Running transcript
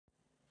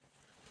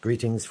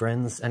Greetings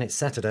friends, and it's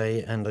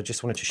Saturday and I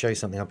just wanted to show you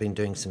something. I've been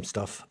doing some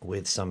stuff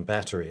with some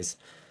batteries.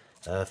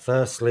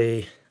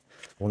 Firstly,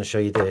 I want to show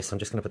you this. I'm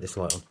just going to put this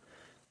light on.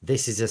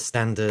 This is a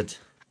standard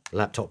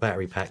laptop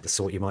battery pack, the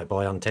sort you might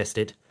buy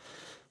untested.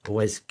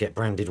 Always get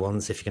branded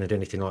ones if you're going to do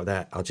anything like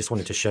that. I just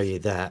wanted to show you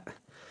that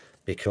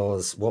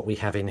because what we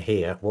have in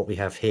here, what we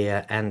have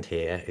here and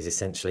here, is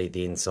essentially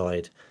the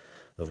inside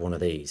of one of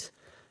these.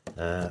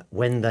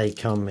 When they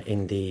come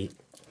in the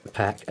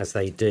pack, as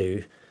they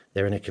do,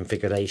 they're in a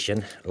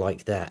configuration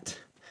like that.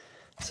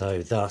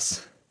 So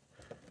thus,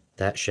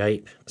 that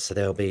shape, so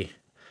they'll be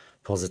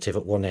positive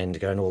at one end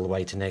going all the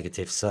way to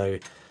negative. So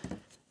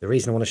the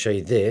reason I want to show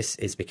you this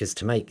is because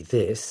to make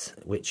this,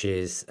 which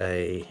is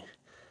a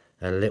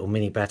little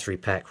mini battery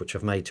pack which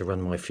I've made to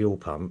run my fuel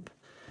pump,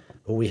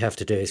 all we have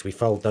to do is we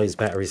fold those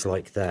batteries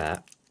like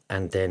that,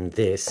 and then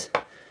this,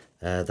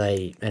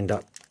 they end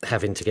up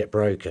having to get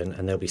broken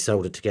and they'll be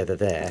soldered together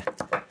there.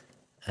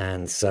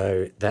 And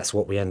so that's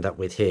what we end up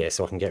with here,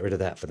 so I can get rid of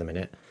that for the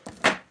minute.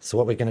 So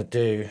what we're going to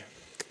do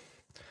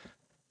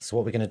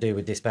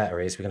with this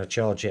battery is we're going to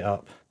charge it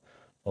up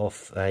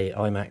off a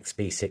iMax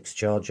B6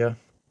 charger,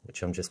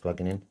 which I'm just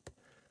plugging in.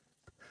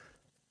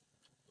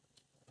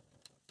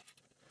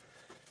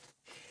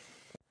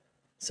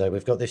 So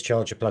we've got this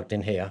charger plugged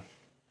in here,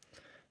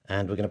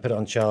 and we're going to put it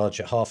on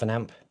charge at 0.5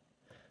 amp,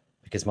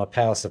 because my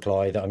power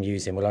supply that I'm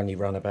using will only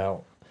run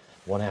about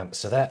 1 amp.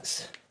 So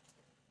that's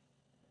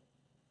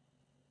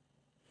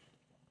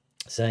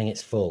saying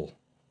it's full,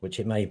 which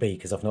it may be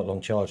because I've not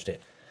long charged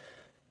it.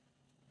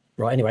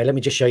 Right, anyway, let me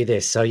just show you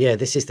this. So yeah,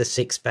 this is the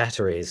 6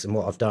 batteries, and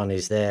what I've done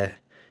is they're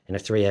in a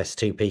 3S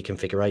 2P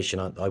configuration.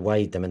 I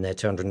weighed them and they're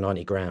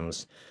 290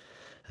 grams.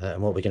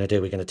 And what we're going to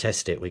do, we're going to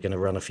test it. We're going to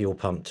run a fuel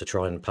pump to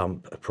try and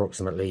pump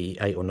approximately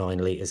 8 or 9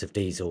 litres of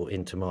diesel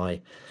into my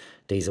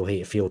diesel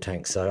heater fuel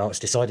tank. So it's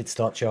decided to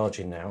start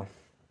charging now.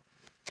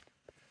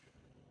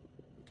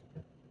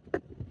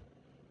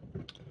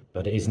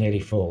 But it is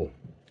nearly full.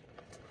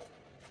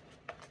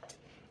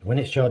 When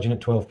it's charging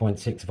at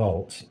 12.6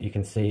 volts, you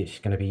can see it's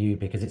going to be,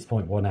 because it's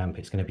 0.1 amp,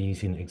 it's going to be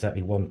using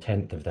exactly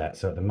 1/10 of that.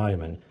 So at the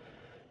moment,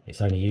 it's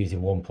only using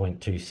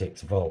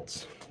 1.26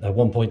 volts,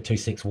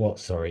 1.26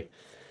 watts, sorry.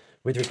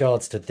 With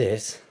regards to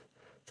this,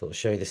 I thought I'd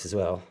show you this as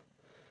well.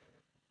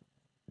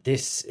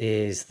 This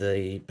is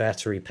the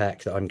battery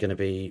pack that I'm going to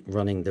be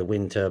running the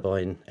wind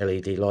turbine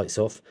LED lights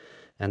off,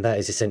 and that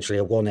is essentially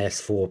a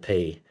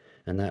 1S4P,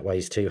 and that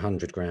weighs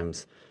 200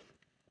 grams.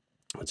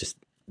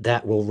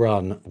 That will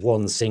run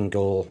one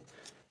single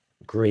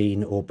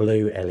green or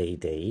blue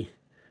LED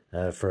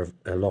for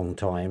a long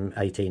time,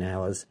 18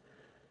 hours,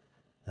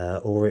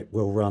 or it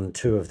will run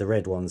 2 of the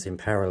red ones in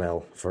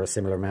parallel for a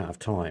similar amount of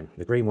time.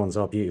 The green ones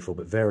are beautiful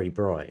but very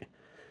bright.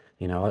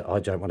 You know, I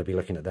don't want to be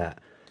looking at that.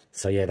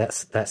 So yeah,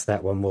 that's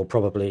that one. We'll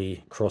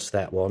probably cross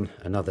that one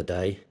another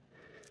day.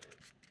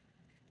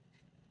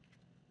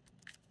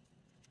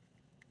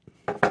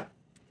 And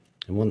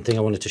one thing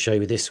I wanted to show you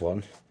with this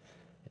one,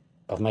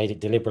 I've made it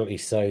deliberately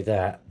so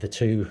that the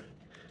 2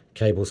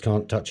 cables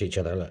can't touch each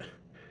other. Look.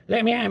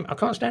 Let me am. I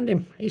can't stand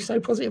him. He's so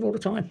positive all the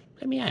time.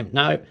 Let me am.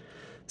 No.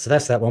 So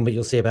that's that one, but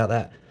you'll see about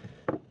that.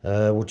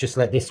 We'll just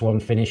let this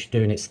one finish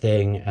doing its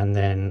thing, and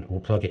then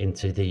we'll plug it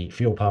into the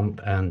fuel pump,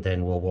 and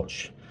then we'll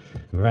watch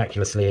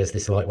miraculously as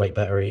this lightweight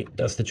battery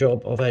does the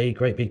job of a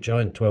great big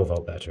giant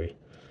 12-volt battery.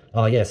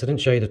 Oh yes, I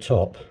didn't show you the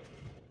top,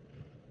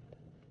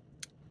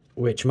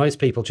 which most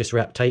people just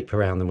wrap tape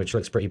around them, which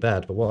looks pretty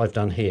bad. But what I've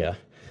done here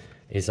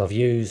is I've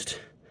used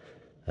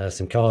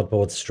some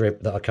cardboard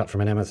strip that I cut from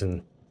an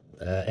Amazon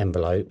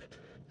envelope,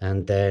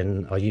 and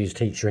then I used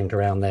heat shrink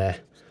around there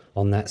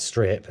on that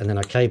strip, and then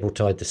I cable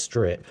tied the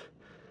strip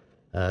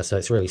so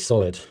it's really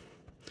solid.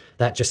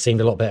 That just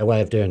seemed a lot better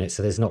way of doing it.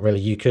 So there's not really,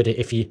 you could,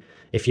 if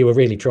you were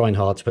really trying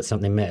hard to put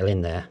something metal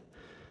in there,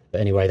 but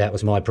anyway, that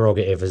was my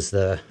prerogative as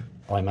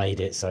I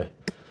made it, so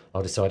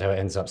I'll decide how it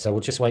ends up. So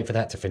we'll just wait for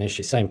that to finish.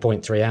 It's saying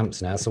 0.3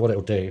 amps now, so what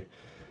it'll do,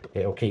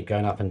 it'll keep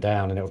going up and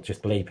down, and it'll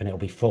just bleep and it'll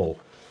be full.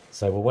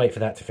 So we'll wait for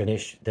that to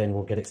finish, then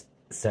we'll get it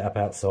set up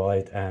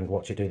outside and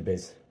watch it do the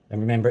biz. And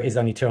remember, it is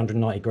only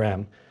 290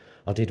 gram.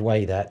 I did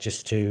weigh that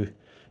just to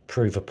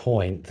prove a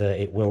point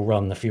that it will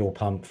run the fuel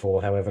pump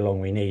for however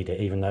long we need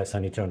it, even though it's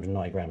only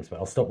 290 grams. But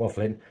I'll stop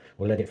waffling,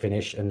 we'll let it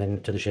finish, and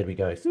then to the shed we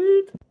go.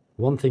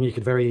 One thing you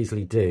could very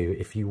easily do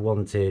if you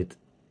wanted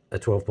a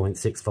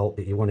 12.6 volt,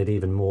 but you wanted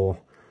even more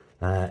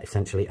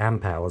essentially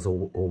amp hours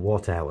or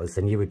watt hours,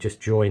 then you would just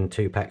join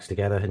 2 packs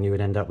together and you would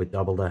end up with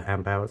double the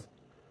amp hours.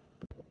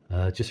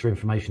 Just for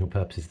informational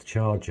purposes, the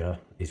charger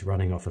is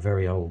running off a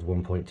very old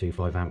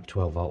 1.25 amp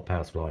 12 volt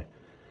power supply.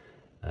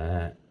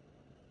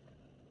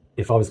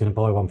 If I was going to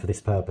buy one for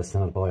this purpose,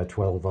 then I'd buy a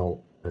 12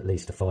 volt, at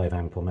least a 5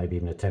 amp or maybe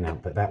even a 10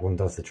 amp, but that one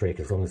does the trick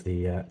as long as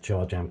the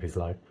charge amp is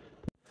low.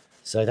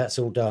 So that's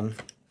all done.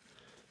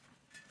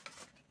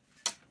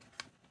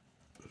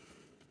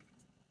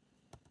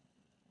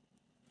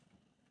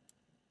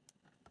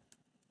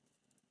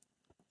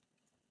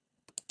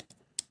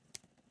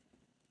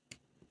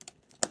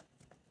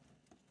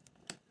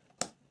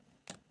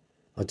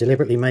 I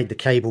deliberately made the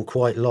cable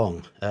quite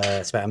long.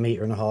 It's about 1.5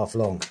 meters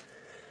long.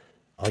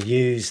 I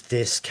used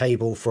this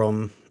cable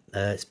from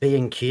it's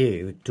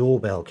B&Q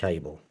doorbell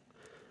cable,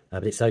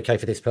 but it's okay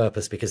for this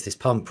purpose because this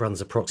pump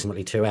runs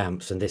approximately 2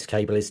 amps and this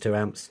cable is 2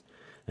 amps,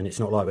 and it's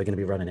not like we're going to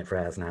be running it for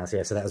hours and hours.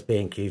 Yeah, so that was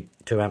B&Q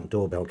 2 amp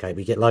doorbell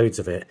cable. You get loads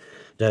of it,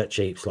 dirt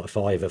cheap, it's like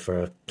 £5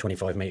 for a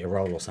 25-meter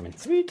roll or something.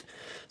 Sweet.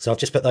 So I've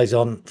just put those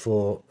on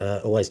for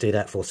always do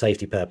that for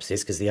safety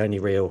purposes, because the only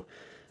real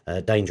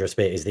dangerous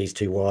bit is these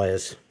 2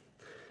 wires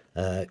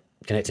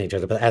connecting each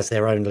other. But as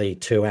they're only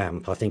 2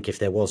 amp, I think if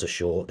there was a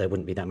short, there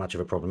wouldn't be that much of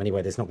a problem.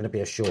 Anyway, there's not going to be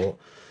a short,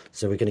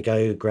 so we're going to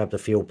go grab the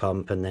fuel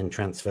pump and then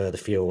transfer the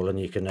fuel, and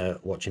you can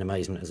watch in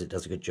amazement as it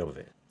does a good job of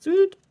it.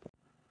 Sweet.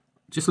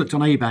 Just looked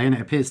on eBay and it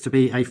appears to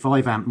be a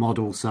 5 amp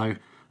model, so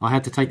I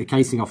had to take the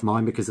casing off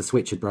mine because the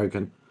switch had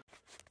broken.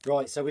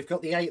 Right, so we've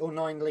got the 8 or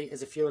 9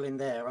 litres of fuel in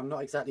there. I'm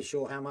not exactly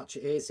sure how much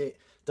it is. It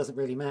doesn't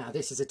really matter.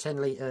 This is a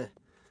 10 litre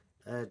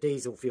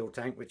diesel fuel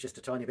tank with just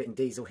a tiny bit in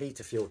diesel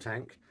heater fuel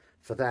tank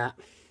for that.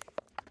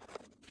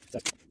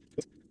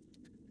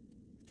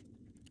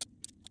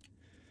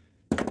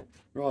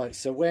 Right,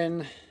 so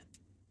when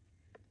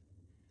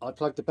I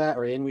plug the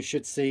battery in, we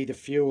should see the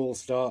fuel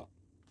start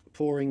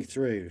pouring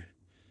through.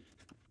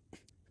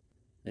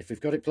 If we've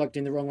got it plugged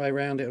in the wrong way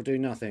around, it'll do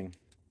nothing.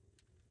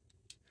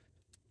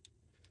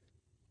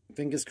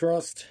 Fingers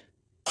crossed.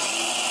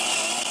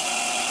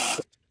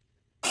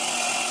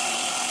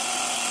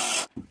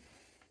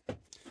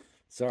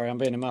 Sorry, I'm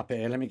being a muppet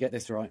here. Let me get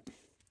this right.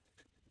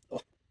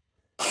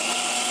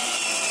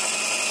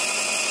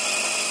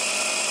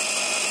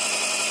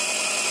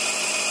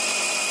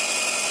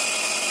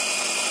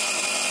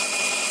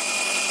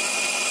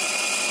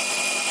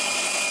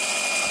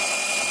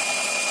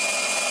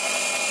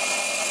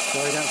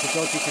 Sorry, that's a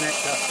dodgy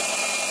connector.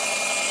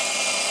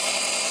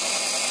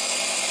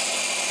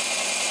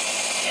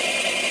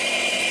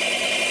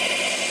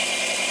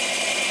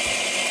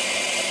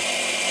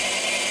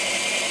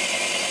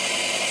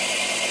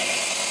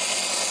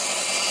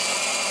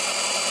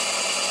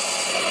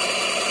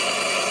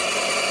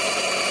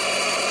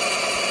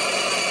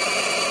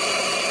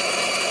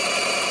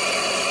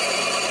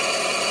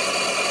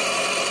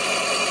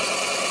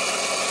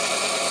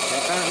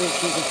 Apparently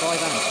it's using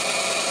 5 amps.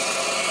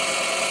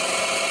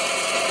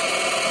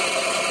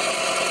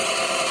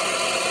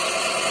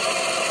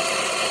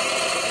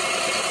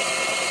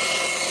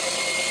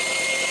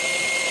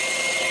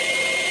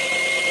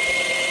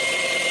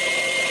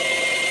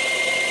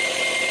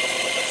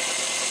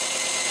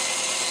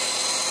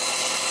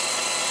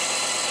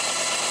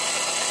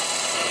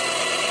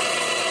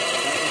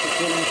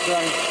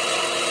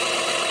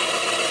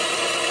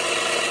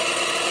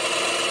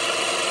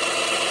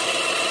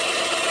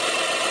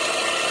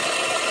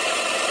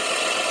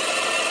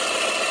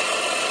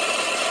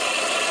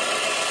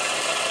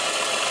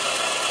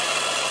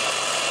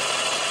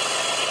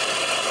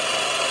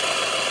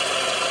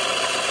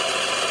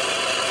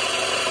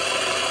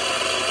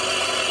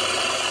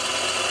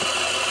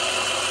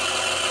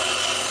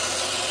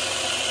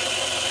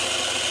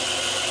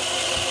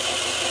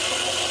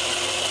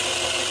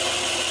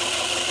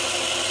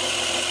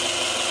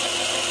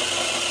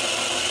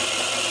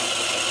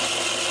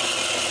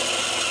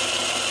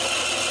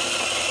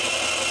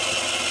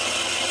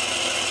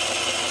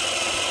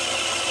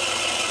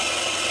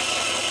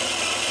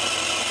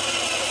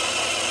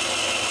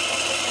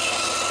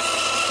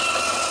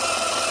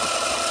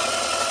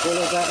 Full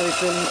of battery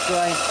filling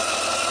spray.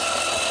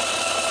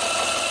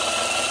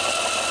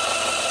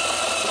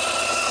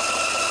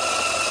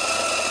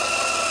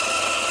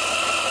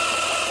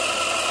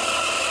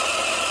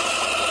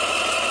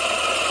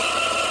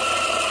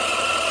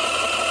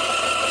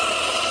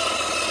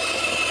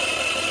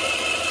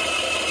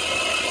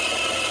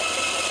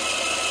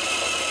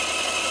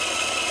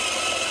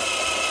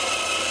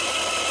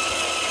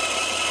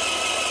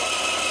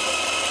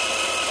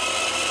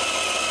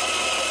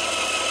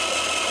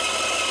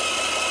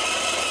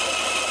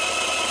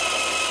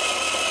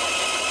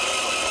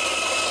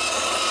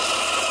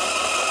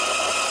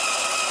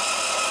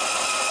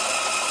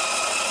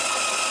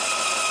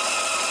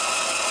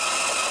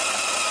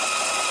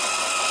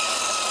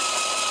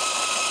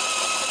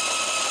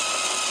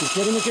 She's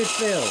getting a good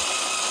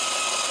feel.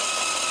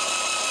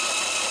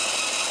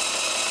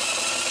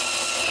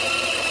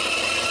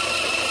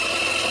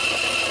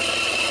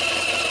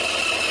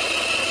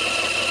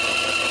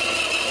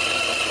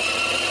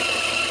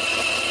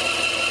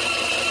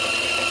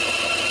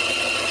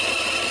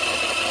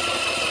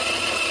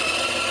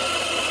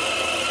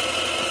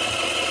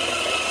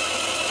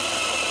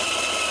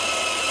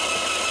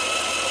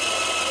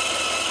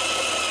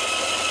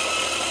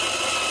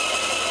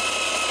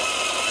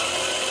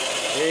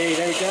 Hey,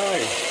 there we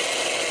go.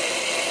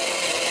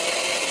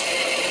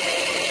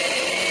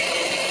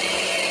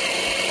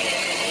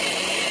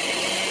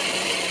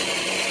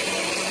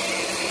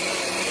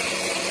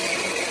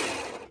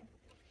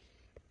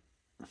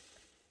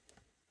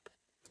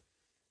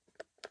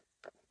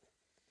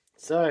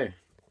 So,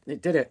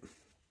 it did it.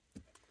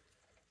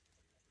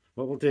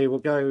 What we'll do, we'll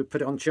go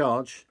put it on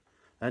charge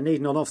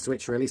Need an on-off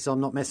switch really, so I'm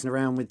not messing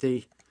around with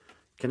the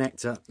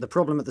connector. The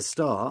problem at the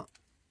start,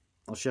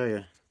 I'll show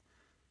you.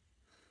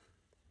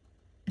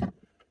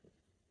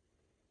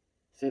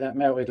 See that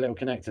melted little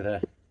connector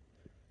there?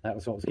 That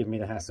was what was giving me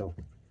the hassle.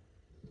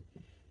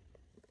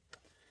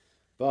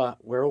 But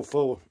we're all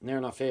full, near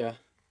enough here.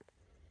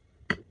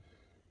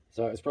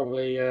 So it's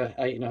probably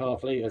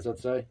 8.5 litres, I'd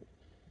say,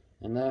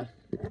 in there.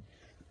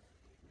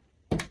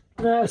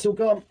 No, it's all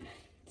gone.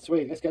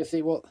 Sweet. Let's go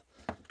see what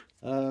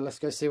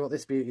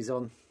this beauty's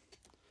on.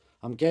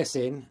 I'm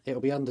guessing it'll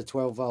be under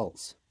 12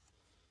 volts.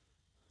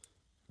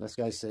 Let's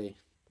go see.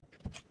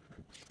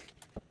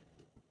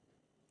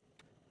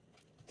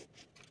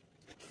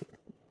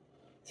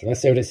 So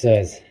let's see what it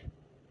says.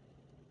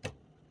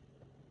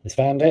 It's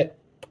found it.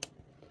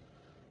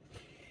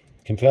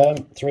 Confirm,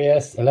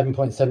 3S,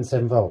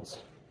 11.77 volts.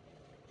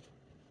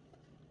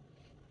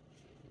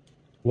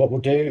 What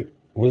we'll do,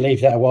 we'll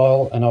leave that a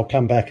while and I'll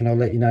come back and I'll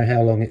let you know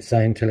how long it's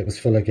saying till it was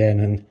full again,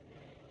 and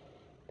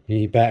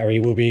the battery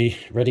will be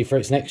ready for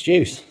its next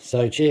use.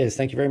 So cheers,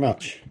 thank you very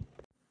much.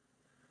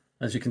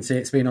 As you can see,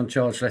 it's been on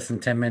charge less than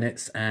 10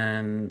 minutes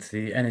and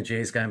the energy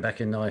is going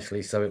back in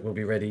nicely, so it will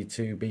be ready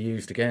to be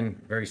used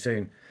again very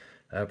soon.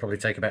 Probably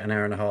take about an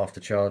hour and a half to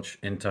charge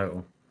in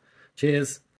total. Cheers.